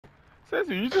Says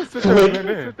you just sit there and blend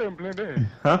in. Sit there and blend in.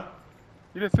 Huh?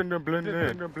 You just sit there and blend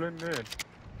in.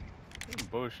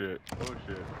 Bullshit.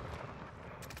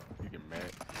 You get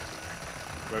mad.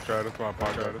 Let's try this one.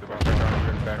 I'm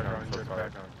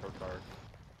so sorry.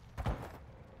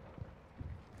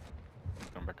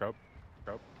 Come back up.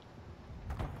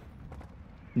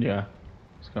 Yeah.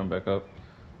 It's coming back up.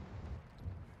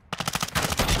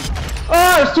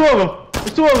 Ah, there's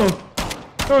two of them!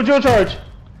 Oh, drill charge!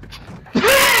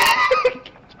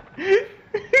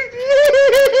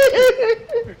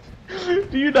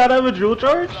 Do you not have a drill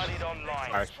charge?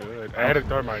 I should. I added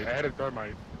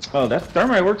thermite. Oh, that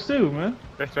thermite works too, man.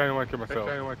 That's why I didn't want to kill myself.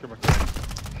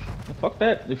 Well, fuck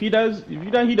that. If you die,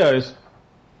 he dies.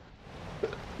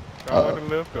 Don't let him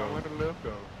live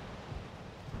though.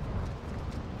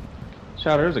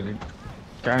 Shout, there's a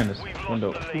guy in this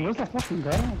window. Where's the fucking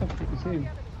guy? I don't think you can see him.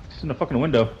 He's in the fucking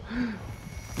window.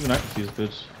 Even I can see this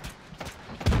bitch.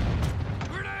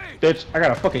 Bitch, I got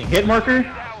a fucking hit marker?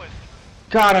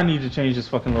 God, I need to change this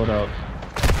fucking loadout.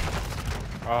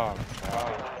 Oh.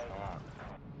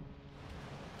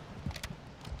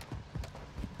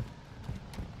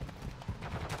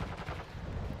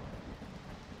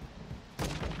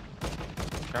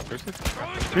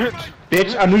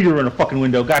 Bitch, I knew you were in the fucking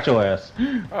window. Got your ass.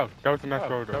 Oh, that was a nice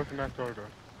throw though.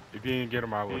 If you didn't get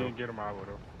him, I would've.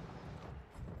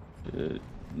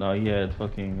 No, he had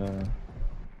fucking,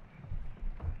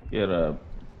 he had a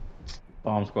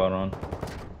bomb squad on.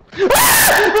 No!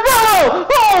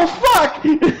 Oh, fuck!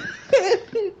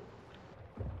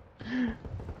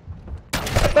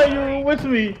 I thought you were with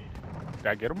me. Did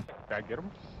I get him?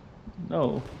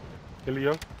 No.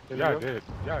 Ilio? Yeah, I did.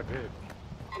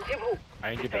 I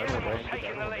ain't get that one,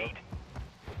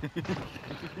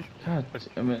 God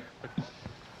damn it.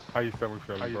 How you stomach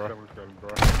feeling, bro?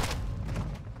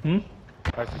 Hmm?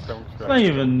 How's your stomach It's not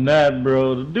even that,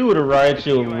 bro. The dude with a riot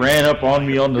shield ran up on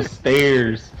me on the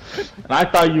stairs. And I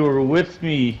thought you were with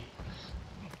me.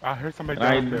 I heard somebody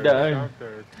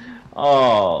downstairs.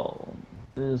 Oh,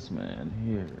 this man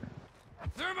here.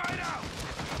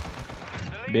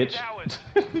 Bitch.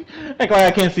 Act like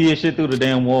I can't see his shit through the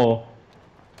damn wall.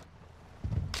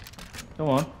 Come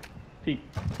on. Peek.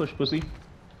 Push, pussy.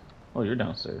 Oh, you're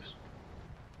downstairs.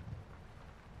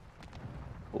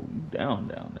 Oh, you down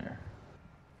there.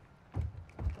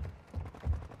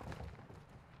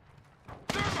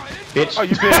 Bitch. Oh,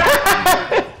 you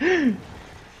did.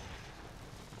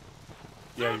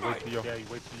 Yeah, you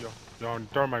wait till yo. Yo, on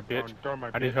thermite, bitch.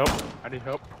 I need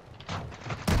help.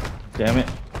 Damn it.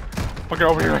 Fucking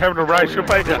over here having a riot shield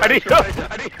fight. I need help.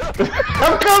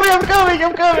 I'm coming!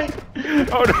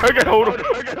 Oh no, I gotta hold him.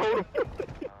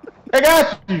 I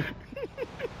got you!